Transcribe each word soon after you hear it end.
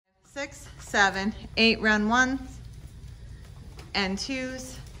6, 7, 8, run 1s and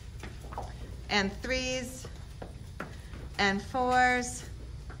 2s and 3s and 4s,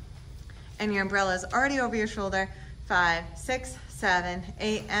 and your umbrella is already over your shoulder. 5, 6, 7,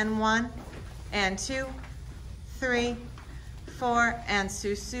 8, and 1 and 2, 3, 4, and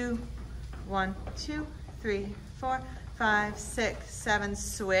susu. 1, 2, 3, 4, 5, 6, 7,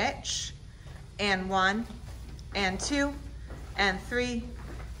 switch, and 1 and 2 and 3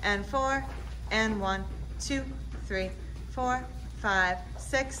 and 4 and 1, 2, 3, 4, 5,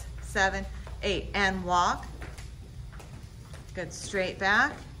 6, 7, 8, and walk. Good, straight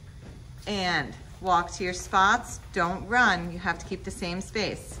back and walk to your spots. Don't run, you have to keep the same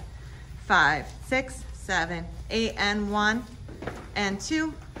space. 5, 6, 7, 8, and 1 and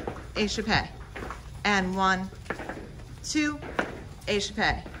 2, échappé, and 1, 2,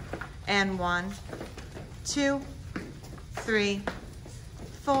 échappé, and 1, 2, 3,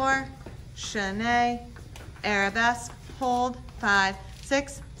 4, chaîné, arabesque, hold. 5,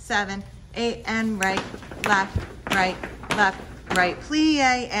 6, 7, 8, and right, left, right,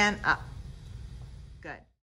 plie, and up.